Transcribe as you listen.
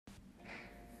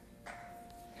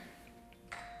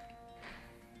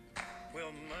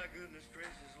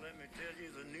me tell you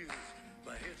the news.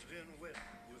 My head's been wet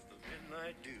with the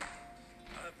midnight dew.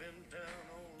 I've been down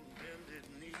on bended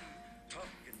knee, talking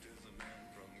to the man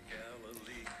from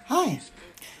Galilee. Hi,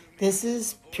 this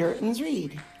is Puritans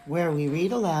Read, where we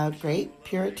read aloud great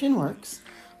Puritan works,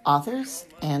 authors,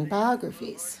 and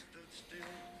biographies.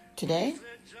 Today,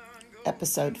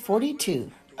 episode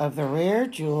 42 of The Rare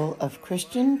Jewel of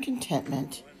Christian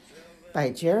Contentment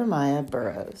by Jeremiah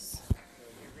Burroughs.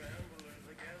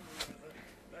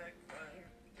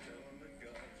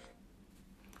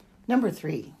 Number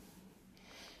 3.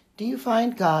 Do you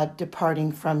find God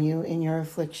departing from you in your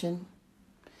affliction?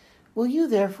 Will you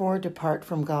therefore depart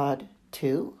from God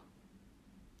too?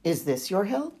 Is this your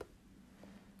help?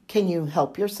 Can you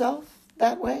help yourself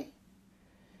that way?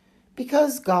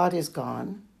 Because God is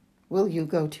gone, will you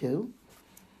go too?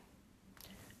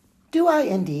 Do I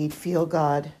indeed feel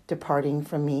God departing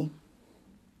from me?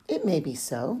 It may be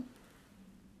so.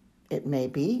 It may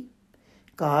be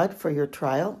God, for your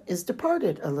trial, is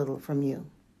departed a little from you.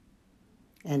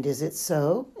 And is it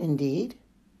so, indeed?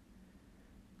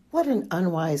 What an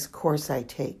unwise course I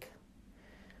take.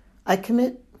 I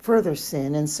commit further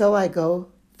sin, and so I go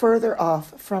further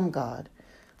off from God.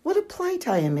 What a plight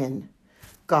I am in.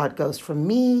 God goes from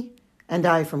me, and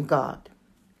I from God.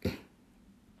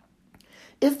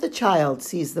 If the child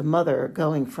sees the mother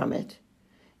going from it,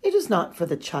 it is not for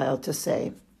the child to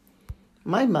say,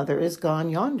 "My mother is gone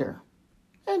yonder,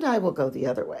 and I will go the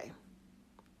other way."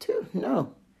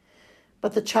 No.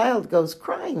 But the child goes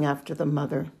crying after the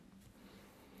mother.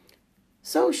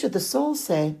 So should the soul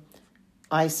say,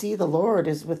 "I see the Lord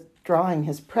is withdrawing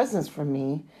his presence from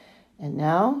me, and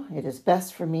now it is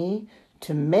best for me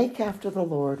to make after the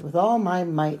Lord with all my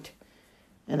might.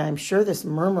 And I'm sure this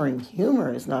murmuring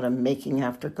humor is not a making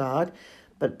after God,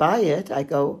 but by it I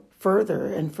go further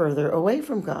and further away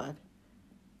from God.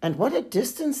 And what a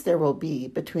distance there will be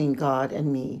between God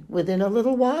and me within a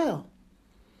little while."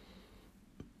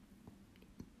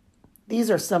 These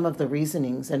are some of the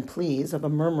reasonings and pleas of a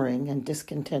murmuring and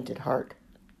discontented heart.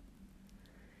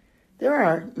 There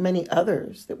are many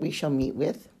others that we shall meet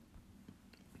with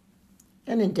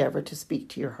and endeavor to speak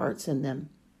to your hearts in them.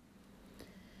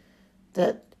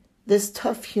 That this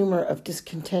tough humor of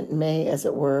discontent may, as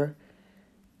it were,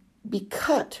 be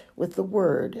cut with the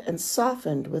word and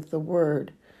softened with the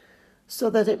word, so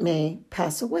that it may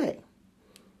pass away.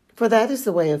 For that is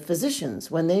the way of physicians.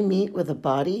 When they meet with a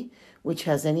body which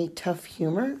has any tough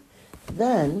humor,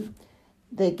 then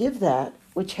they give that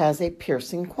which has a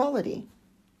piercing quality.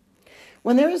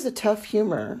 When there is a tough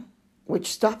humor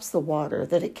which stops the water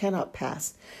that it cannot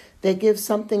pass, they give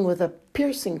something with a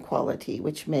piercing quality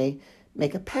which may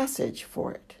make a passage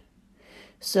for it.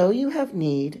 So you have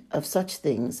need of such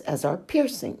things as are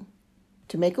piercing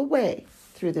to make a way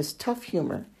through this tough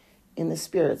humor in the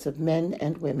spirits of men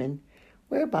and women,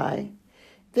 whereby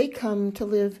they come to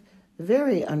live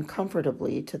very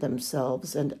uncomfortably to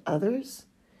themselves and others,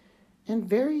 and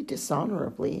very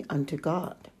dishonorably unto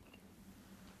God.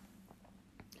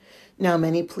 Now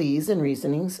many pleas and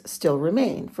reasonings still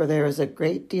remain, for there is a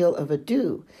great deal of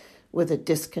ado with a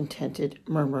discontented,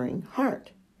 murmuring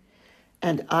heart.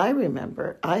 And I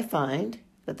find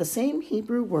that the same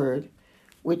Hebrew word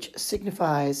which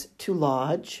signifies to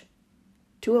lodge,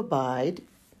 to abide,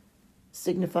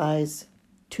 signifies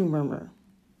to murmur.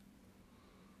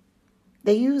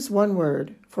 They use one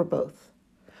word for both.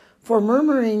 For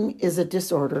murmuring is a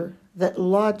disorder that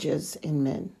lodges in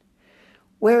men.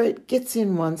 Where it gets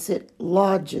in once, it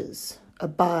lodges,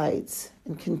 abides,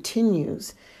 and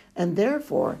continues, and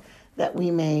therefore, that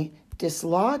we may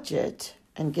dislodge it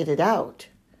and get it out,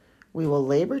 we will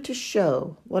labor to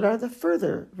show what are the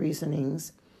further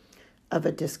reasonings of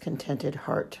a discontented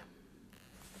heart.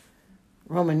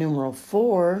 Roman numeral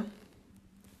 4.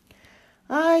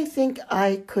 I think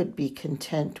I could be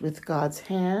content with God's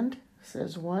hand,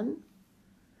 says one.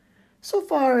 So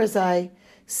far as I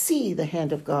see the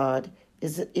hand of God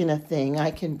is in a thing,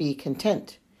 I can be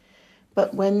content.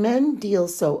 But when men deal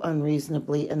so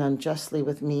unreasonably and unjustly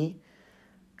with me,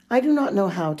 I do not know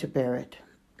how to bear it.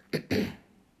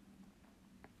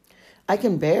 I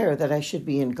can bear that I should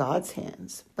be in God's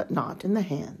hands, but not in the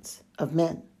hands of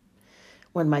men.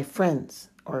 When my friends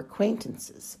or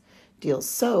acquaintances deal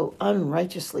so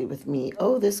unrighteously with me,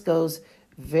 this goes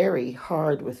very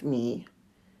hard with me,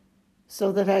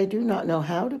 so that I do not know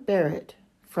how to bear it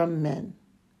from men.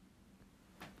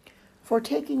 For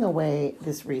taking away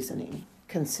this reasoning,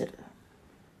 consider,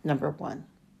 number 1,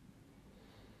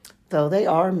 though they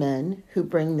are men who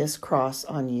bring this cross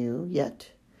on you,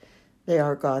 yet they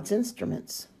are God's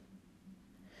instruments.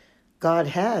 God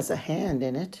has a hand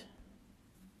in it,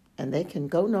 and they can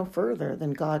go no further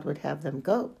than God would have them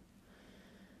go.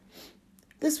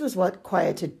 This was what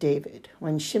quieted David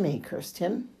when Shimei cursed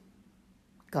him.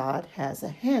 God has a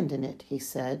hand in it, he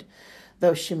said,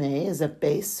 though Shimei is a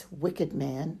base, wicked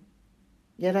man,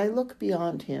 yet I look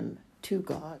beyond him to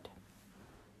God.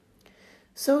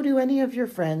 So do any of your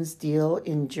friends deal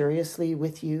injuriously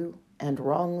with you and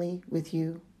wrongly with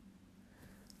you?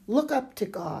 Look up to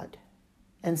God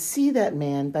and see that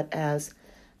man but as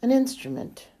an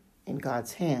instrument in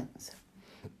God's hands.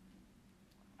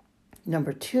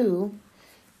 Number 2,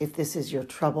 if this is your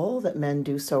trouble that men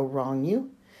do so wrong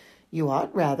you, you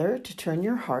ought rather to turn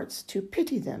your hearts to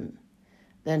pity them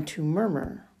than to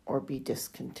murmur or be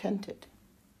discontented.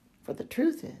 For the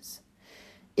truth is,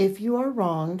 if you are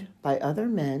wronged by other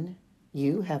men,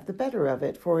 you have the better of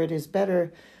it, for it is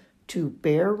better to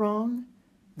bear wrong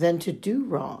than to do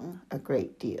wrong a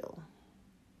great deal.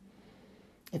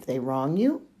 If they wrong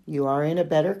you, you are in a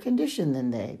better condition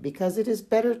than they, because it is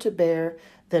better to bear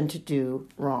than to do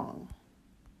wrong.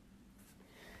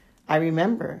 I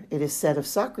remember it is said of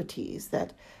Socrates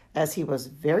that as he was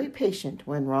very patient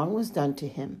when wrong was done to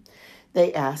him,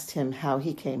 they asked him how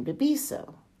he came to be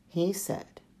so. He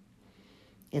said,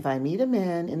 "If I meet a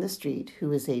man in the street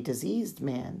who is a diseased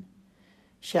man,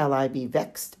 shall I be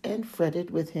vexed and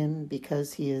fretted with him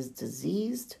because he is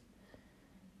diseased?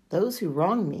 Those who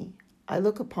wrong me I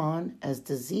look upon as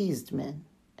diseased men,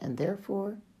 and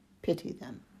therefore pity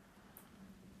them."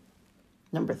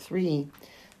 Number 3,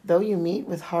 though you meet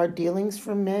with hard dealings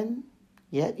from men,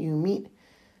 yet you meet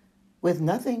with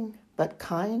nothing but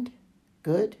kind,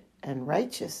 good, and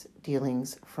righteous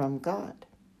dealings from God.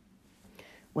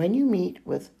 When you meet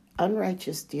with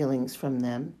unrighteous dealings from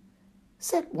them,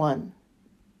 set one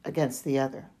against the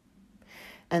other.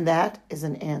 And that is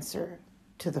an answer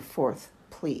to the 4th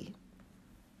plea.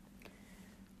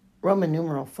 Roman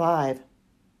numeral 5.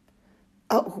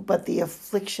 Oh, but the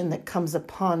affliction that comes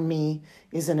upon me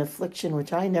is an affliction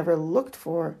which I never looked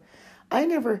for. I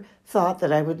never thought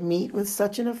that I would meet with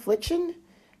such an affliction,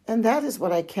 and that is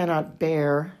what I cannot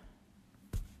bear.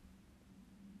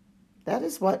 That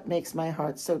is what makes my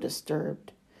heart so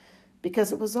disturbed,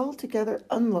 because it was altogether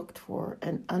unlooked for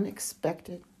and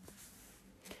unexpected.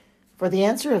 For the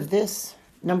answer of this,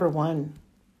 number 1,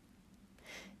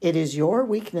 it is your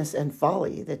weakness and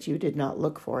folly that you did not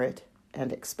look for it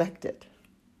and expect it.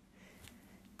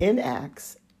 In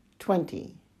Acts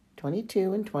 20,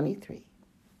 22 and 23.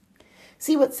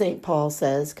 See what St. Paul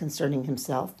says concerning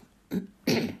himself.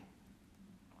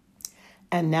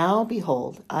 "And now,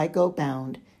 behold, I go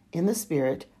bound in the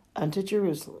Spirit unto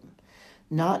Jerusalem,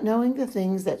 not knowing the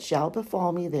things that shall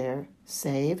befall me there,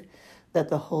 save that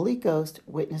the Holy Ghost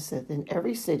witnesseth in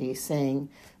every city, saying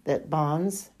that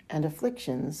bonds and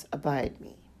afflictions abide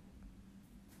me."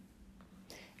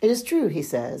 It is true, he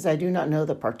says, I do not know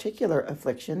the particular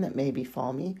affliction that may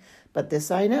befall me, but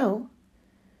this I know,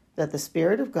 that the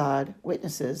Spirit of God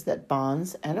witnesses that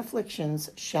bonds and afflictions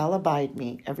shall abide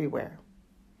me everywhere.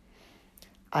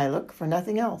 I look for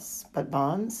nothing else but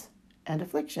bonds and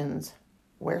afflictions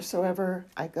wheresoever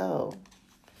I go.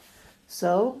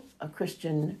 So a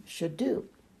Christian should do.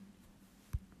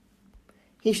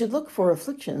 He should look for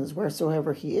afflictions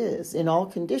wheresoever he is. In all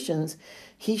conditions,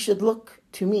 he should look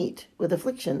to meet with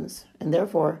afflictions, and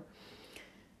therefore,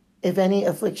 if any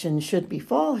affliction should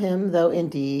befall him, though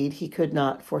indeed he could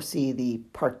not foresee the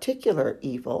particular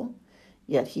evil,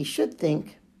 yet he should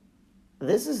think,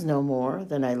 this is no more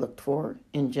than I looked for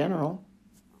in general.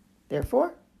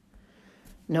 Therefore,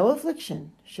 no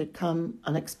affliction should come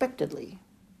unexpectedly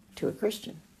to a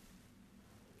Christian.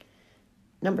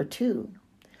 Number 2,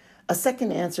 a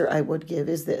second answer I would give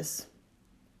is this: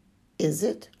 is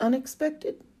it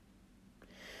unexpected?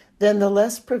 Then the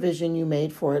less provision you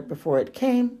made for it before it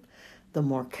came, the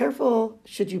more careful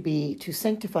should you be to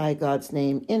sanctify God's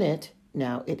name in it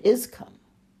now it is come.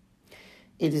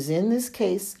 It is in this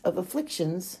case of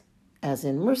afflictions as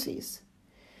in mercies.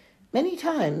 Many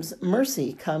times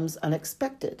mercy comes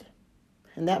unexpected,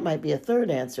 and that might be a third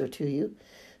answer to you.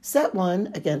 Set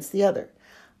one against the other.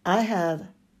 I have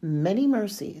many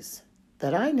mercies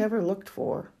that I never looked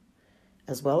for,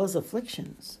 as well as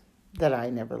afflictions that I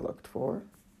never looked for.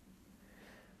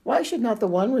 Why should not the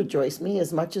one rejoice me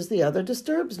as much as the other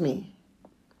disturbs me?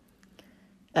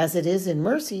 As it is in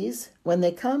mercies, when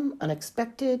they come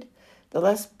unexpected, the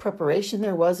less preparation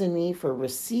there was in me for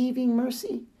receiving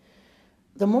mercy,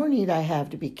 the more need I have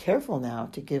to be careful now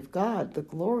to give God the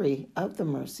glory of the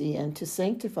mercy and to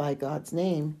sanctify God's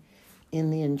name in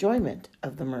the enjoyment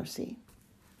of the mercy.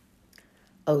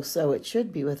 Oh, so it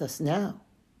should be with us now.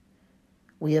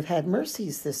 We have had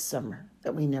mercies this summer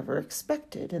that we never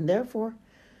expected, and therefore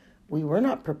we were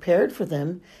not prepared for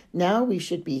them. Now we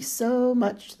should be so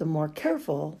much the more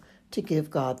careful to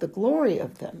give God the glory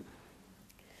of them.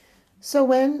 So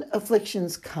when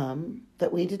afflictions come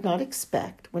that we did not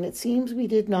expect, when it seems we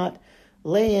did not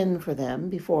lay in for them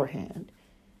beforehand,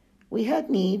 we had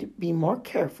need be more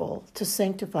careful to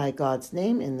sanctify God's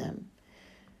name in them.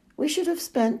 We should have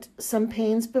spent some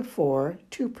pains before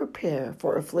to prepare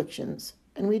for afflictions,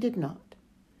 and we did not.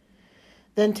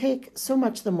 Then take so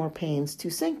much the more pains to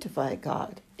sanctify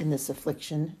God in this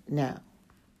affliction now.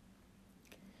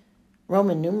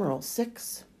 Roman numeral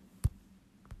 6.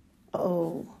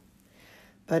 Oh,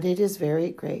 but it is very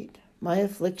great. My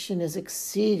affliction is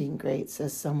exceeding great,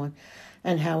 says someone.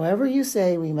 And however you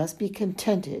say we must be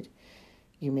contented,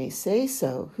 you may say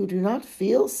so who do not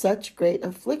feel such great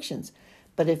afflictions.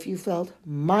 But if you felt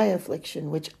my affliction,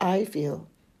 which I feel,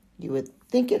 you would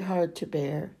think it hard to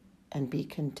bear and be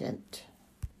content.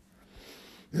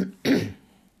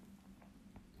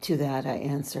 To that I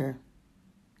answer,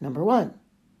 number 1,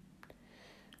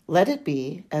 let it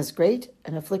be as great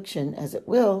an affliction as it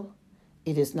will,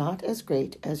 it is not as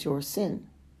great as your sin.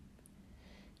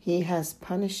 He has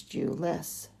punished you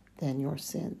less than your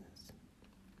sins.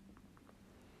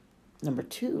 Number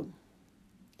 2,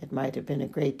 it might have been a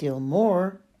great deal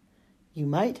more. You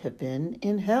might have been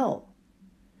in hell.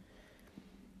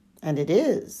 And it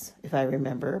is, if I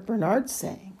remember Bernard's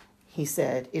saying. He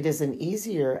said, it is an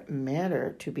easier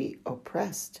matter to be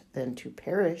oppressed than to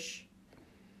perish.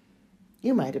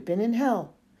 You might have been in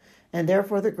hell, and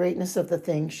therefore the greatness of the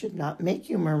thing should not make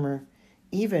you murmur,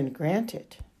 even grant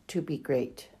it to be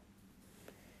great.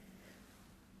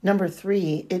 Number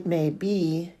 3, it may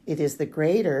be it is the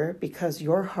greater because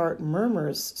your heart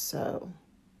murmurs so.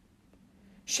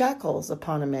 Shackles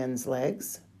upon a man's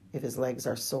legs, if his legs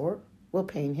are sore, will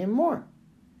pain him more.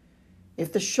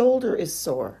 If the shoulder is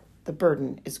sore, the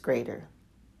burden is greater.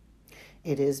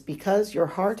 It is because your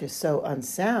heart is so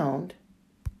unsound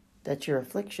that your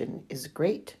affliction is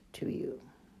great to you.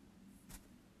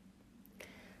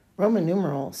 Roman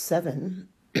numeral 7.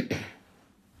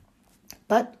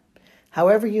 But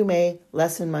however you may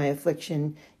lessen my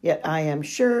affliction, yet I am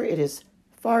sure it is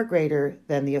far greater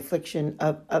than the affliction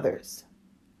of others.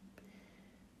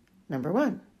 Number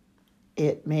 1,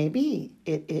 it may be,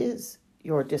 it is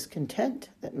your discontent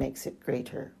that makes it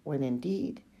greater, when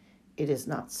indeed it is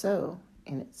not so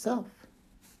in itself.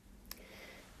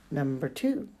 Number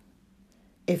 2,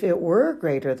 if it were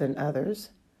greater than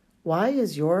others, why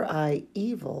is your eye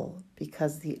evil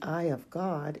because the eye of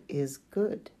God is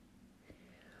good?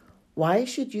 Why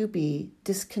should you be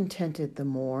discontented the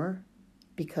more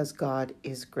because God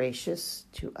is gracious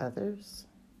to others?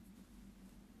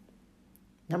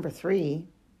 Number 3,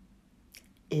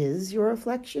 is your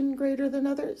affliction greater than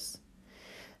others?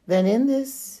 Then in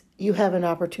this you have an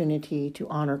opportunity to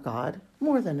honor God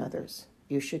more than others.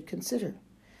 You should consider,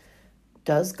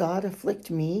 does God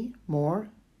afflict me more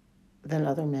than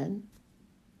other men?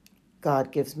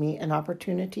 God gives me an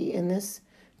opportunity in this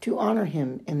to honor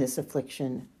him in this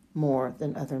affliction more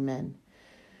than other men,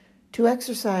 to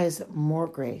exercise more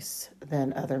grace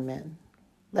than other men.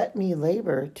 Let me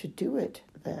labor to do it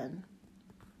then.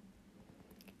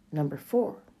 Number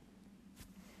 4,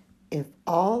 if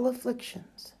all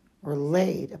afflictions were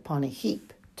laid upon a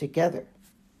heap together.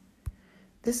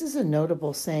 This is a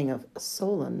notable saying of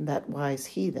Solon, that wise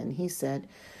heathen. He said,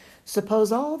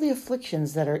 suppose all the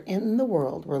afflictions that are in the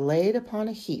world were laid upon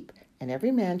a heap, and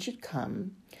every man should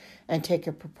come and take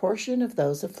a proportion of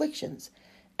those afflictions,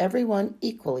 every one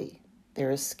equally. There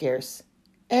is scarce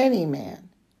any man,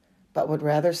 but would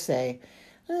rather say,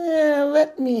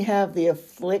 let me have the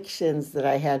afflictions that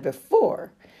I had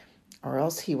before, or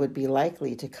else he would be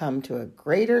likely to come to a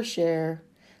greater share,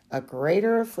 a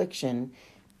greater affliction,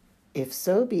 if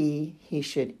so be he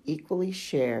should equally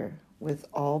share with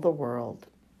all the world.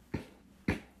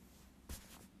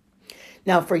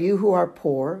 Now for you who are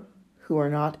poor, who are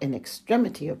not in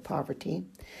extremity of poverty,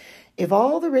 if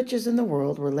all the riches in the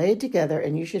world were laid together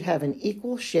and you should have an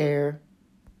equal share,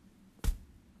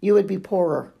 you would be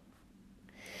poorer.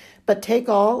 But take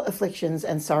all afflictions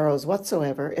and sorrows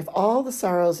whatsoever, if all the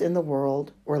sorrows in the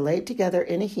world were laid together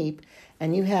in a heap,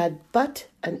 and you had but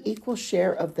an equal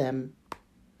share of them,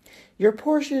 your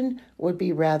portion would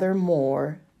be rather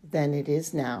more than it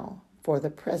is now for the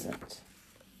present.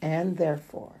 And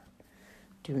therefore,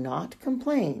 do not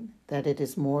complain that it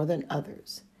is more than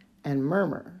others, and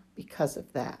murmur because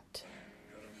of that.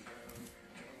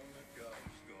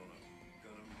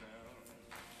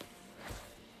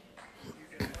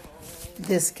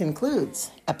 This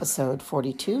concludes episode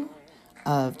 42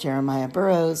 of Jeremiah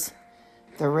Burroughs,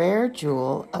 The Rare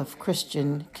Jewel of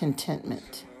Christian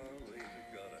Contentment.